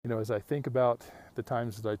as I think about the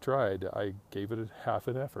times that I tried, I gave it half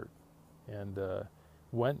an effort and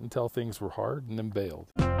went until things were hard and then bailed.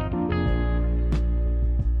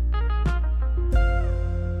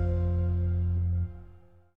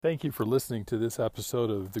 Thank you for listening to this episode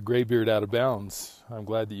of The Graybeard Out of Bounds. I'm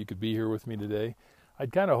glad that you could be here with me today.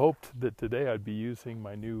 I'd kind of hoped that today I'd be using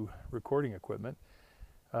my new recording equipment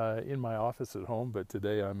in my office at home, but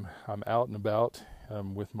today I'm out and about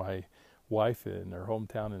with my wife in her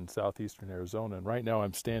hometown in southeastern Arizona, and right now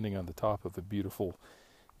I'm standing on the top of a beautiful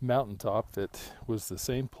mountaintop that was the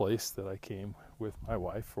same place that I came with my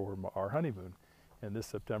wife for our honeymoon, and this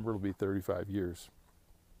September it'll be 35 years.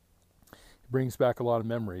 Brings back a lot of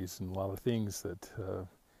memories and a lot of things that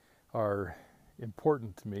are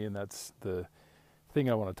important to me, and that's the thing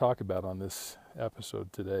I want to talk about on this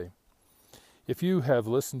episode today. If you have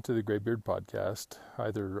listened to the Graybeard podcast,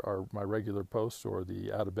 either my regular posts or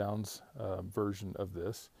the Out of Bounds version of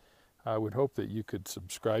this, I would hope that you could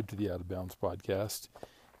subscribe to the Out of Bounds podcast,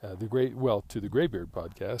 to the Graybeard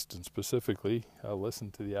podcast, and specifically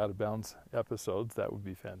listen to the Out of Bounds episodes. That would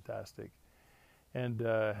be fantastic. And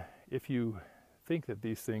if you think that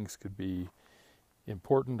these things could be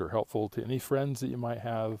important or helpful to any friends that you might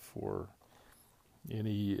have, or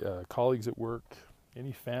any colleagues at work,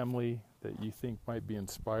 any family that you think might be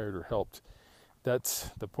inspired or helped,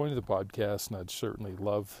 that's the point of the podcast, and I'd certainly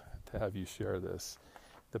love to have you share this.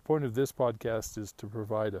 The point of this podcast is to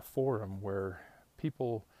provide a forum where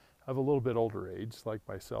people of a little bit older age, like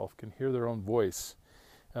myself, can hear their own voice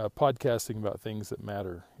podcasting about things that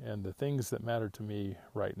matter. And the things that matter to me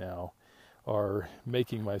right now are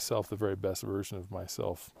making myself the very best version of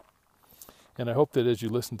myself. And I hope that as you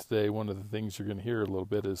listen today, one of the things you're going to hear a little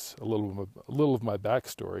bit is a little of my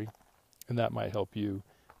backstory, and that might help you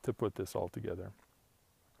to put this all together.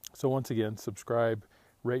 So once again, subscribe,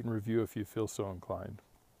 rate and review if you feel so inclined.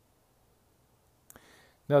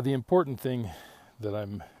 Now, the important thing that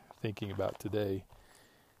I'm thinking about today,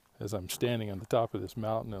 as I'm standing on the top of this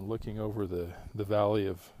mountain and looking over the valley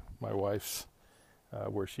of my wife's,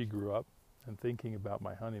 where she grew up, and thinking about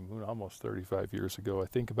my honeymoon almost 35 years ago, I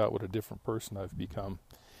think about what a different person I've become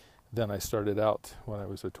than I started out when I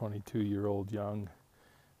was a 22-year-old young,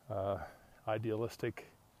 idealistic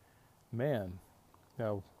man.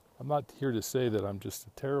 Now, I'm not here to say that I'm just a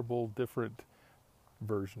terrible, different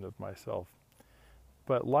version of myself,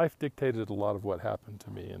 but life dictated a lot of what happened to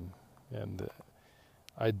me, and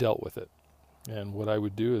I dealt with it. And what I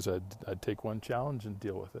would do is I'd take one challenge and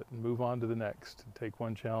deal with it, and move on to the next, and take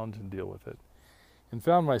one challenge and deal with it. And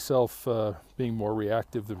found myself being more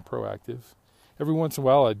reactive than proactive. Every once in a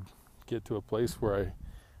while I'd get to a place where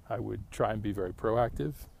I would try and be very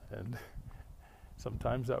proactive, and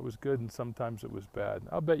sometimes that was good and sometimes it was bad.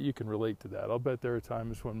 I'll bet you can relate to that. I'll bet there are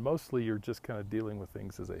times when mostly you're just kind of dealing with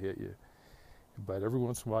things as they hit you. But every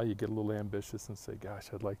once in a while you get a little ambitious and say, gosh,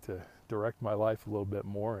 I'd like to direct my life a little bit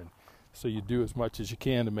more. And so you do as much as you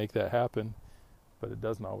can to make that happen, but it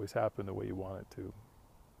doesn't always happen the way you want it to.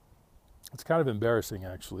 It's kind of embarrassing,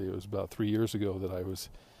 actually. It was about 3 years ago that I was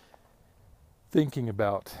thinking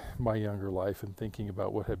about my younger life and thinking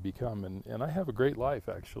about what had become. And I have a great life,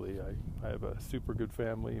 actually. I have a super good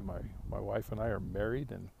family. My wife and I are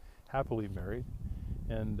married and happily married.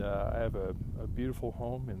 And I have a beautiful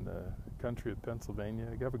home in the country of Pennsylvania.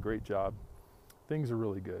 I have a great job. Things are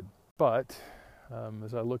really good. But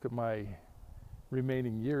as I look at my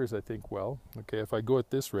remaining years, I think, well, okay, if I go at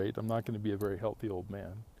this rate, I'm not going to be a very healthy old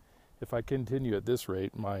man. If I continue at this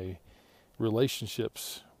rate, my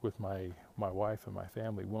relationships with my wife and my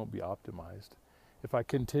family won't be optimized. If I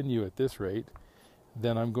continue at this rate,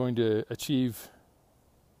 then I'm going to achieve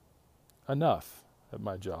enough at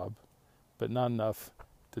my job, but not enough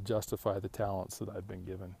to justify the talents that I've been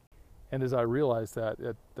given. And as I realized that,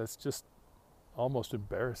 that's just almost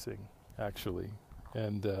embarrassing, actually.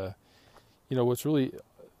 And what's really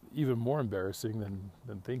even more embarrassing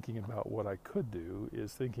than thinking about what I could do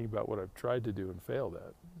is thinking about what I've tried to do and failed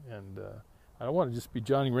at. And I don't want to just be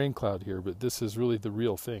Johnny Raincloud here, but this is really the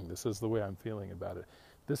real thing. This is the way I'm feeling about it.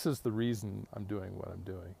 This is the reason I'm doing what I'm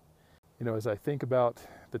doing. As I think about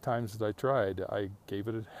the times that I tried, I gave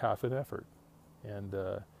it half an effort and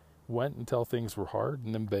went until things were hard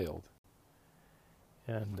and then bailed.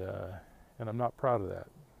 And I'm not proud of that.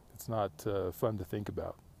 It's not fun to think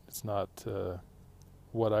about. It's not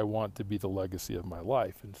what I want to be the legacy of my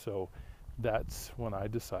life. And so that's when I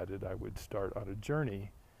decided I would start on a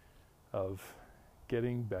journey of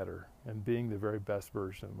getting better and being the very best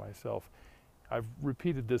version of myself. I've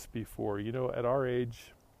repeated this before. At our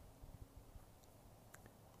age,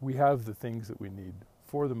 we have the things that we need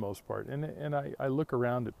for the most part. And I look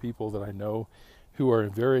around at people that I know who are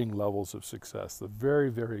in varying levels of success. The very,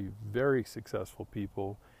 very, very successful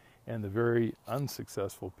people and the very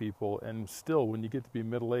unsuccessful people. And still, when you get to be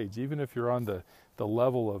middle-aged, even if you're on the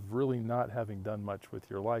level of really not having done much with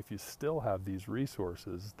your life, you still have these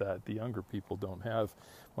resources that the younger people don't have.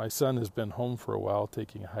 My son has been home for a while,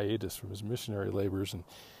 taking a hiatus from his missionary labors,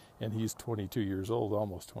 and he's 22 years old,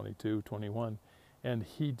 almost 22, 21, and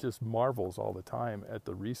he just marvels all the time at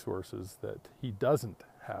the resources that he doesn't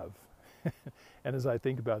have. And as I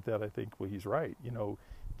think about that, I think, well, he's right. You know,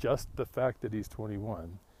 just the fact that he's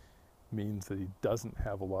 21 means that he doesn't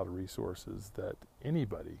have a lot of resources that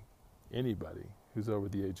anybody who's over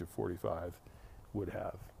the age of 45 would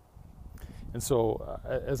have. And so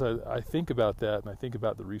as I think about that, and I think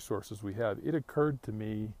about the resources we have, it occurred to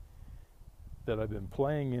me that I've been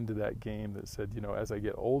playing into that game that said, you know, as I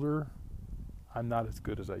get older, I'm not as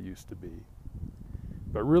good as I used to be.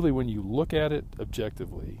 But really, when you look at it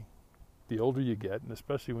objectively, the older you get, and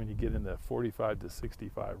especially when you get in the 45 to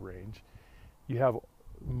 65 range, you have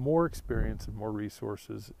more experience and more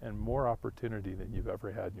resources and more opportunity than you've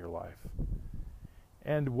ever had in your life.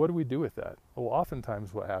 And what do we do with that? Well,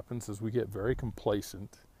 oftentimes what happens is we get very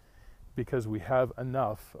complacent because we have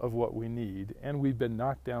enough of what we need, and we've been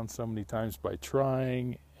knocked down so many times by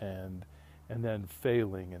trying and then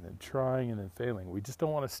failing, and then trying and then failing. We just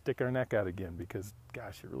don't want to stick our neck out again because,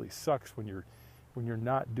 gosh, it really sucks when you're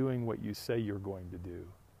not doing what you say you're going to do.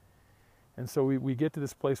 And so we get to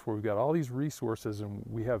this place where we've got all these resources and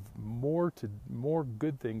we have more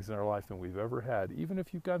good things in our life than we've ever had. Even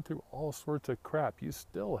if you've gone through all sorts of crap, you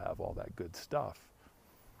still have all that good stuff.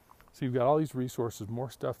 So you've got all these resources, more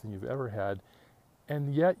stuff than you've ever had,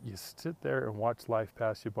 and yet you sit there and watch life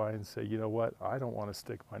pass you by and say, you know what, I don't want to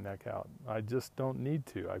stick my neck out. I just don't need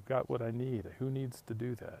to. I've got what I need. Who needs to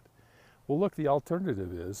do that? Well, look, the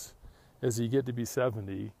alternative is you get to be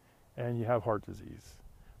 70 and you have heart disease.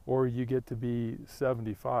 Or you get to be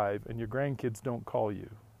 75 and your grandkids don't call you.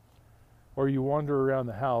 Or you wander around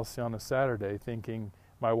the house on a Saturday thinking,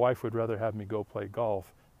 my wife would rather have me go play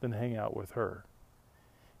golf than hang out with her.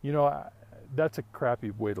 You know, that's a crappy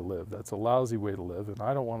way to live. That's a lousy way to live, and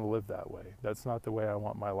I don't want to live that way. That's not the way I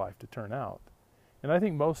want my life to turn out. And I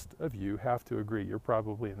think most of you have to agree. You're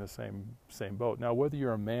probably in the same boat. Now, whether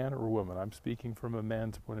you're a man or a woman, I'm speaking from a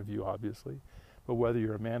man's point of view, obviously, but whether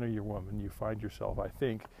you're a man or you're a woman, you find yourself, I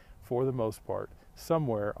think, for the most part,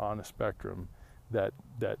 somewhere on a spectrum that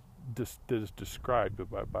is described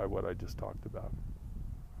by what I just talked about.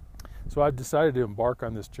 So I've decided to embark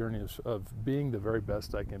on this journey of being the very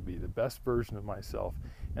best I can be, the best version of myself.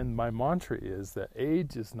 And my mantra is that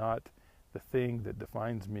age is not the thing that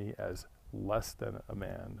defines me as less than a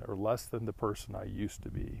man or less than the person I used to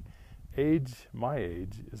be. My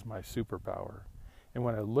age is my superpower. And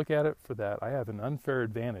when I look at it for that, I have an unfair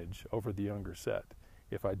advantage over the younger set.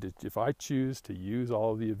 If I choose to use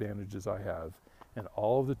all of the advantages I have and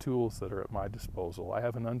all of the tools that are at my disposal, I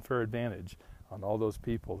have an unfair advantage on all those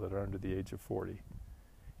people that are under the age of 40.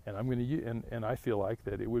 And I'm going to and I feel like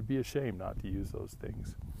that it would be a shame not to use those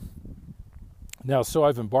things. Now, so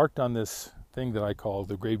I've embarked on this thing that I call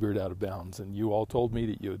the Graybeard Out of Bounds, and you all told me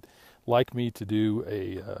that you'd like me to do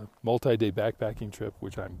a multi-day backpacking trip,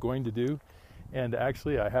 which I'm going to do. And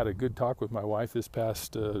actually, I had a good talk with my wife this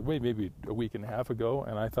past, maybe a week and a half ago,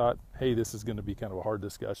 and I thought, hey, this is going to be kind of a hard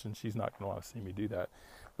discussion. She's not going to want to see me do that.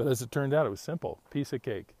 But as it turned out, it was simple, piece of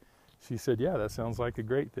cake. She said, yeah, that sounds like a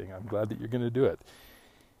great thing. I'm glad that you're going to do it.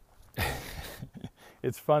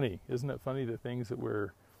 It's funny, isn't it funny, the things that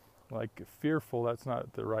we're like fearful, that's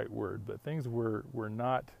not the right word, but things we're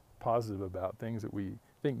not positive about, things that we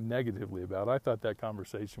think negatively about. I thought that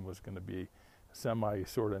conversation was going to be semi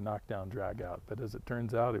sort of knockdown drag out, but as it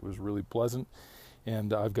turns out, it was really pleasant,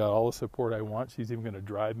 and I've got all the support I want. She's even going to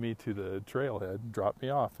drive me to the trailhead, drop me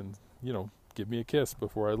off, and give me a kiss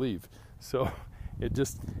before I leave. So it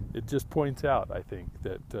just points out, I think,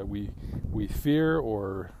 that we fear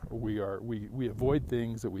or we avoid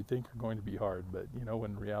things that we think are going to be hard, but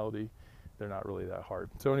in reality they're not really that hard.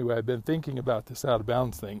 So anyway, I've been thinking about this out of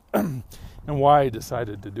bounds thing and why I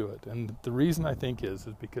decided to do it. And the reason I think is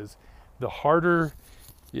because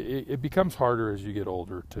it becomes harder as you get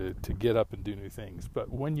older to get up and do new things.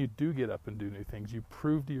 But when you do get up and do new things, you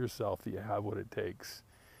prove to yourself that you have what it takes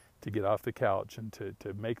to get off the couch and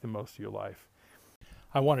to make the most of your life.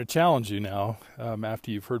 I want to challenge you now,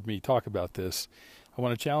 after you've heard me talk about this. I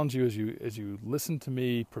want to challenge you as you listen to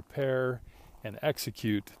me prepare and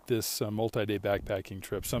execute this multi-day backpacking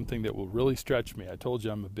trip, something that will really stretch me. I told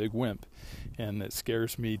you I'm a big wimp, and it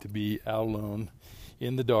scares me to be out alone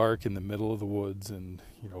in the dark, in the middle of the woods, and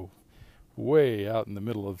way out in the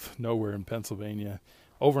middle of nowhere in Pennsylvania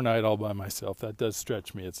overnight all by myself. That does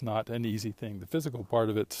stretch me. It's not an easy thing. The physical part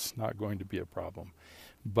of it's not going to be a problem,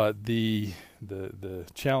 but the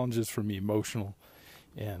challenges for me emotional,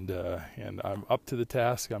 and I'm up to the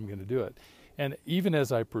task. I'm going to do it. And even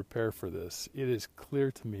as I prepare for this, it is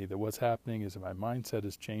clear to me that what's happening is that my mindset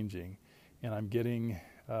is changing, and I'm getting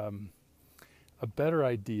a better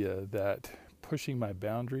idea that pushing my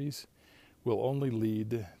boundaries will only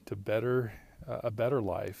lead to a better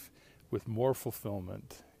life with more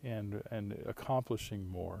fulfillment and accomplishing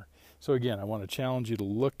more. So again, I want to challenge you to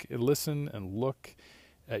listen and look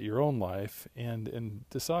at your own life and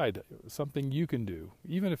decide something you can do,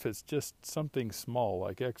 even if it's just something small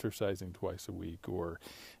like exercising twice a week or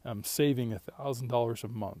saving $1,000 a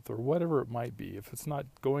month or whatever it might be. If it's not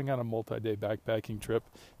going on a multi-day backpacking trip,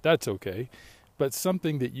 that's okay, but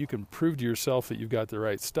something that you can prove to yourself that you've got the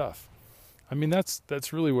right stuff. I mean,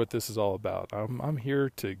 that's really what this is all about. I'm here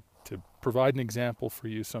to provide an example for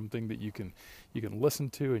you, something that you can listen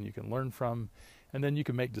to and you can learn from, and then you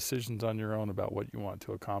can make decisions on your own about what you want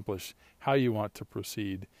to accomplish, how you want to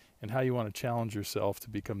proceed, and how you want to challenge yourself to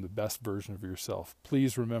become the best version of yourself.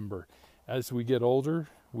 Please remember, as we get older,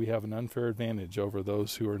 we have an unfair advantage over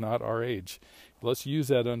those who are not our age. Let's use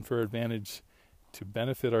that unfair advantage to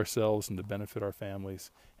benefit ourselves and to benefit our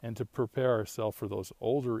families, and to prepare ourselves for those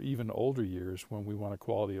even older years when we want a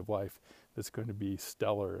quality of life that's going to be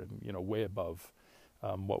stellar and way above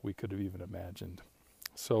what we could have even imagined.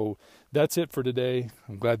 So that's it for today.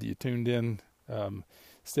 I'm glad that you tuned in.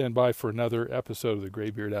 Stand by for another episode of the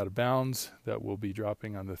Graybeard Out of Bounds that will be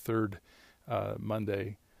dropping on the third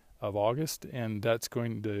Monday of August, and that's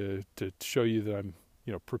going to show you that I'm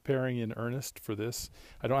preparing in earnest for this.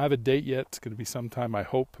 I don't have a date yet. It's going to be sometime, I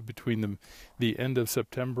hope, between the end of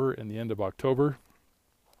September and the end of October.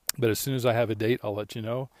 But as soon as I have a date, I'll let you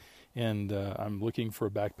know. And I'm looking for a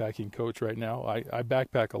backpacking coach right now. I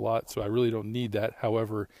backpack a lot, so I really don't need that.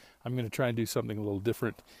 However, I'm going to try and do something a little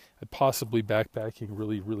different, possibly backpacking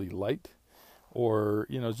really, really light, or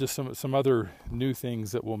just some other new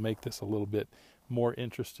things that will make this a little bit more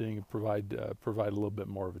interesting and provide a little bit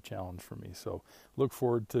more of a challenge for me. So look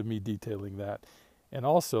forward to me detailing that. And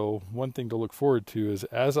also, one thing to look forward to is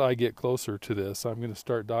as I get closer to this, I'm going to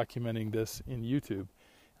start documenting this in YouTube.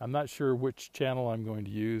 I'm not sure which channel I'm going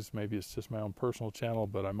to use. Maybe it's just my own personal channel,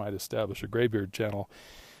 but I might establish a Graybeard channel.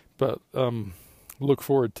 But look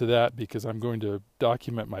forward to that, because I'm going to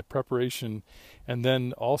document my preparation, and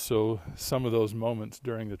then also some of those moments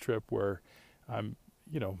during the trip where I'm,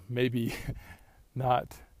 maybe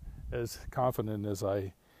not as confident as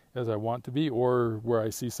I want to be, or where I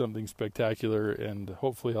see something spectacular, and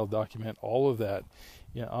hopefully I'll document all of that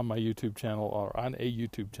on my YouTube channel, or on a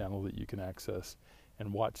YouTube channel that you can access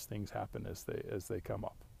and watch things happen as they come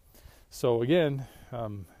up. So again,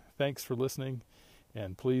 thanks for listening,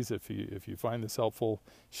 and please, if you find this helpful,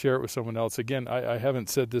 share it with someone else. Again, I haven't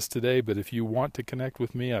said this today, but if you want to connect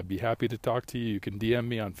with me, I'd be happy to talk to you. You can DM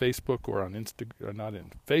me on Facebook or on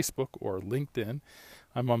Facebook or LinkedIn.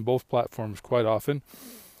 I'm on both platforms quite often.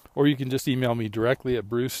 Or you can just email me directly at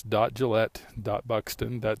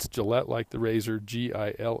bruce.gillette.buxton. That's Gillette like the razor,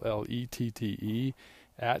 GILLETTE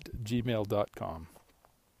 @gmail.com.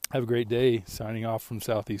 Have a great day. Signing off from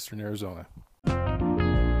southeastern Arizona.